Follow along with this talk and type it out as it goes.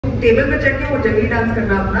Table पे चढ़ के वो जंगली डांस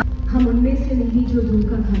करना अपना। हम उनमें से नहीं जो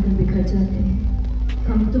धोखा खाकर बिखर जाते हैं,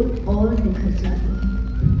 हम तो और बिखर जाते हैं।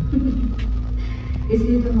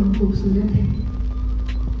 इसलिए तो हम खूबसूरत हैं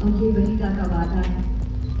और ये वही का वादा है,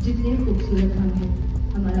 जितने खूबसूरत हम हैं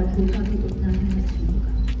हमारा धोखा भी उतना ही हसीन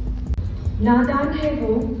होगा। नादान है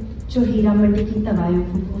वो जो हीरामंडी की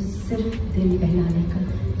तवायफों को सिर्फ दिल बहलाने का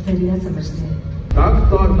जरिया समझते हैं। तख्त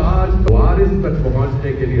और ताज वारिस तक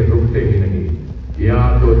पहुंचने के लिए रुकते ही नहीं, या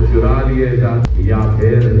तो चुरा लिए जाते या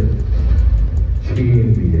फिर छीन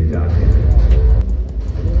लिए जाते हैं।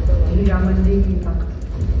 हीरामंडी की तख्त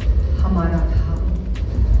हमारा था,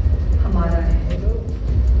 हमारा है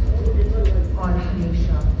और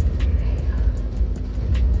हमेशा रहेगा,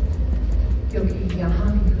 क्योंकि यहाँ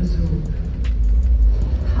की हुजूर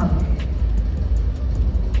हम हैं।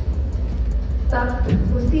 तख्त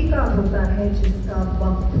उसी का होता है जिसका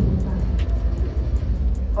वक्त होता है,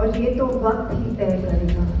 और ये तो वक्त ही तय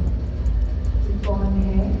करेगा कि कौन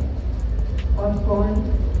है और कौन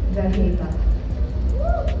रहेगा।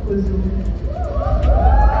 हुजूर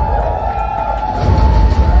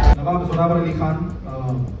नवाब जोरावर अली खान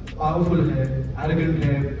पावरफुल है, एरोगेंट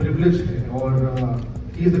है, प्रिविलेज्ड है और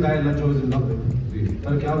he is the guy लज्जो is in love with.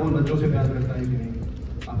 पर क्या वो लज्जो से प्यार करता है कि नहीं,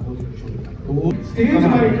 आपको शो देखना। तो stage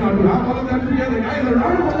right now to have all of them together guys, a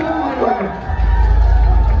round of applause.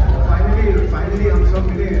 Finally हम सब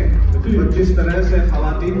मिले हैं। तो जिस तरह से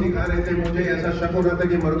खवातीन दिखा रहे थे, मुझे ऐसा शक हो रहा था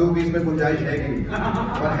कि मर्दों की इसमें गुंजाइश है कि नहीं,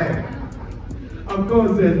 और है। Of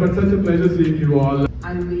course, yes, but such a pleasure seeing you all.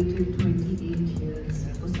 I waited 28 years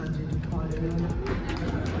for Sanjay to call you.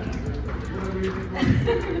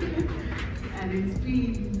 And it's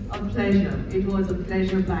been a pleasure. It was a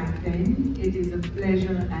pleasure back then. It is a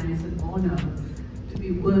pleasure and it's an honor to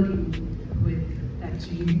be working with that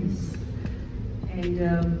genius. And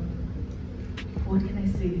what can I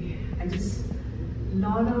say? I just,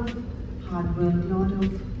 lot of hard work, lot of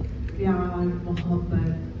प्यार,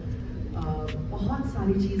 मोहब्बत, बहुत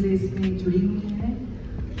सारी चीज़ें इसमें जुड़ी हुई हैं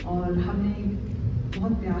और हमने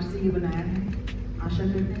बहुत प्यार से ये बनाया है। आशा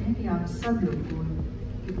करते हैं कि आप सब लोग को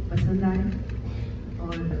ये पसंद आए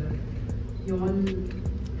और you all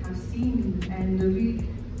have seen and we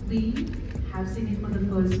have seen it for the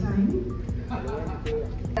first time.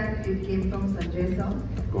 It came from Sanjay sir.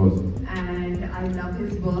 Of course. And I love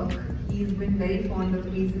his work. He's been very fond of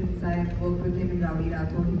me since I worked with him in Rowdy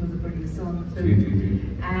Rathore. He was a producer on the film.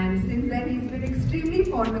 And since then he's been extremely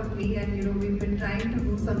fond of me, and you know, we've been trying to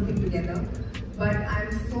do something together. But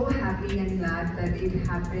I'm so happy and glad that it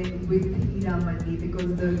happened with Heeramandi,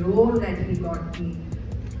 because the role that he got me,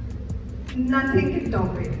 nothing can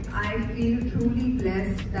top it. I feel truly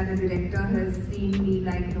blessed that a director has seen me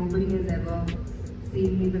like nobody has ever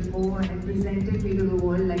seen me before and presented me to the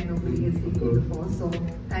world like nobody has seen me before. So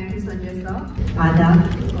thank you, Sanjay sir. Adab.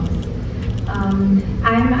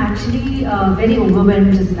 I'm actually very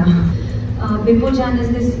overwhelmed just now. Bipul Jan is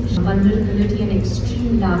this vulnerability and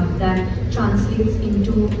extreme love that translates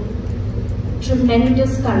into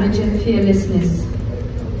tremendous courage and fearlessness.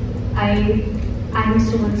 I'm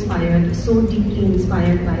so inspired, so deeply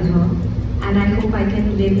inspired by her, and I hope I can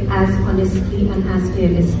live as honestly and as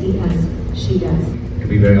fearlessly as she does. To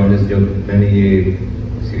be very honest, जब मैंने ये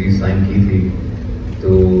series sign की थी तो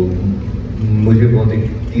मुझे बहुत एक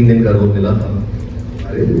 3 दिन का रोल मिला था।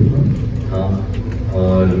 अरे हाँ,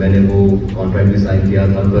 और मैंने वो कॉन्ट्रैक्ट भी साइन किया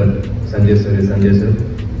था, पर संजय सर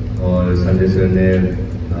और संजय सर ने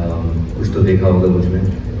कुछ तो देखा होगा मुझ में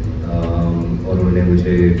और उन्होंने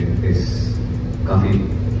मुझे इस काफ़ी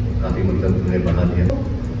मतलब उन्होंने बढ़ा दिया।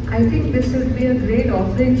 I think this will be a great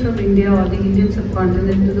offering from India or the Indian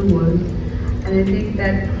subcontinent to the world, and I think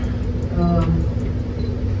that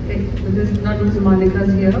because not just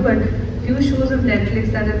Monica's here, but few shows of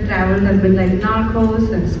Netflix that have traveled have been like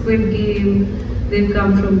Narcos and Squid Game. They've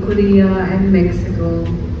come from Korea and Mexico,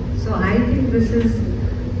 so I think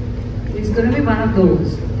it's going to be one of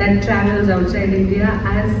those that travels outside India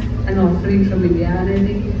as an offering from India, and I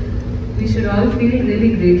think we should all feel really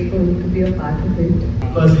grateful to be a part of it.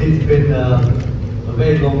 Firstly, it's been a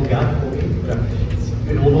very long gap for me. It's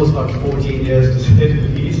been almost about 14 years to say the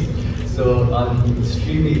least. So I'm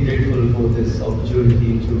extremely grateful for this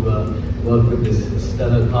opportunity to work with this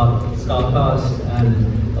stellar star cast and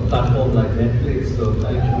a platform like Netflix. So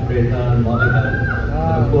thank you, Greta and Monica,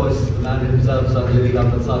 and of course the man himself, Sanjay Leela.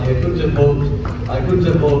 I couldn't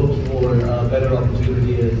have hoped for a better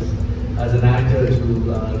opportunity as an actor to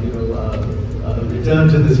return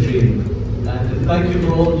to this dream. And thank you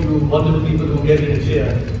for all you wonderful people who gave me a cheer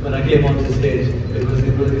when I came onto the stage.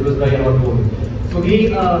 It was very heartwarming. For me,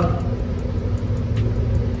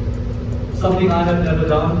 something I have never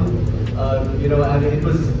done. and it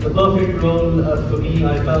was the perfect role for me.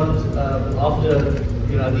 I felt after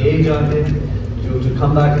at the age I'm in to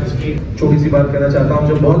come back to the screen. छोटी सी बात कहना चाहता हूँ,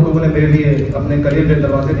 जब बहुत लोगों ने मेरे लिए अपने करियर के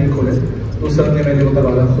दरवाजे नहीं खोले, तो सर ने मेरे लिए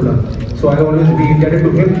दरवाजा खोला. So I always be indebted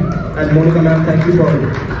to him. And Monica ma'am, thank you for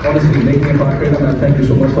honestly making a part of it. Thank you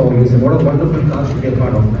so much for always. What a wonderful cast to be a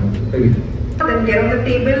part of, man. Really. Then get on the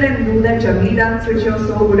table and do that juggly dance which you're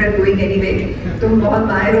so good at doing anyway. तुम बहुत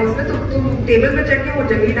माहिर हो उसमें, तो तुम table पे चढ़ के वो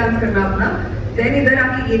juggly dance करना अपना. Then इधर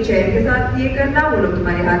आके ये चेयर के साथ ये करना, वो लोग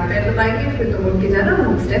तुम्हारे हाथ पैर दबाएंगे, फिर तुम उनके जाना,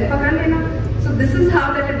 वो स्टेप पकड़ लेना. So this is how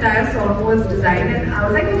that entire song was designed, and I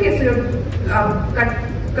was like, okay, so you're cut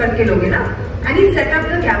करके लोगे ना. And he set up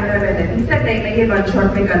the camera well, and he said, नहीं मैं ये one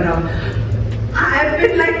shot में कर रहा हूँ. I've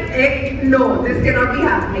been like, no, this cannot be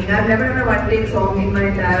happening. I've never done a one-take song in my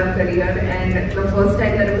entire career, and the first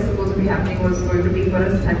time that it was supposed to be happening was going to be for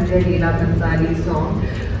a Sanjay Leela Bhansali song.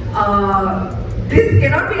 This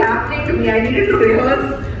cannot be happening to me. I needed to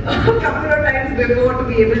rehearse a couple of times before to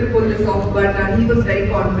be able to pull this off, but he was very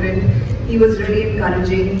confident. He was really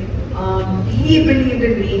encouraging. He believed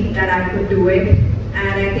in me that I could do it.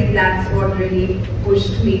 And I think that's what really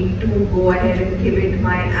pushed me to go ahead and give it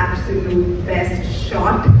my absolute best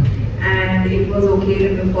shot. And it was okay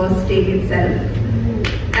with the first take itself.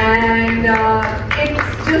 And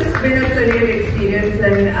it's just been a surreal experience,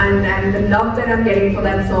 and the love that I'm getting for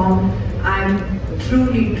that song, I'm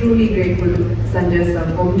truly, truly grateful to Sanjay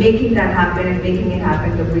sir for making that happen and making it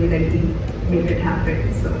happen the way that he made it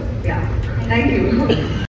happen. So yeah, thank you.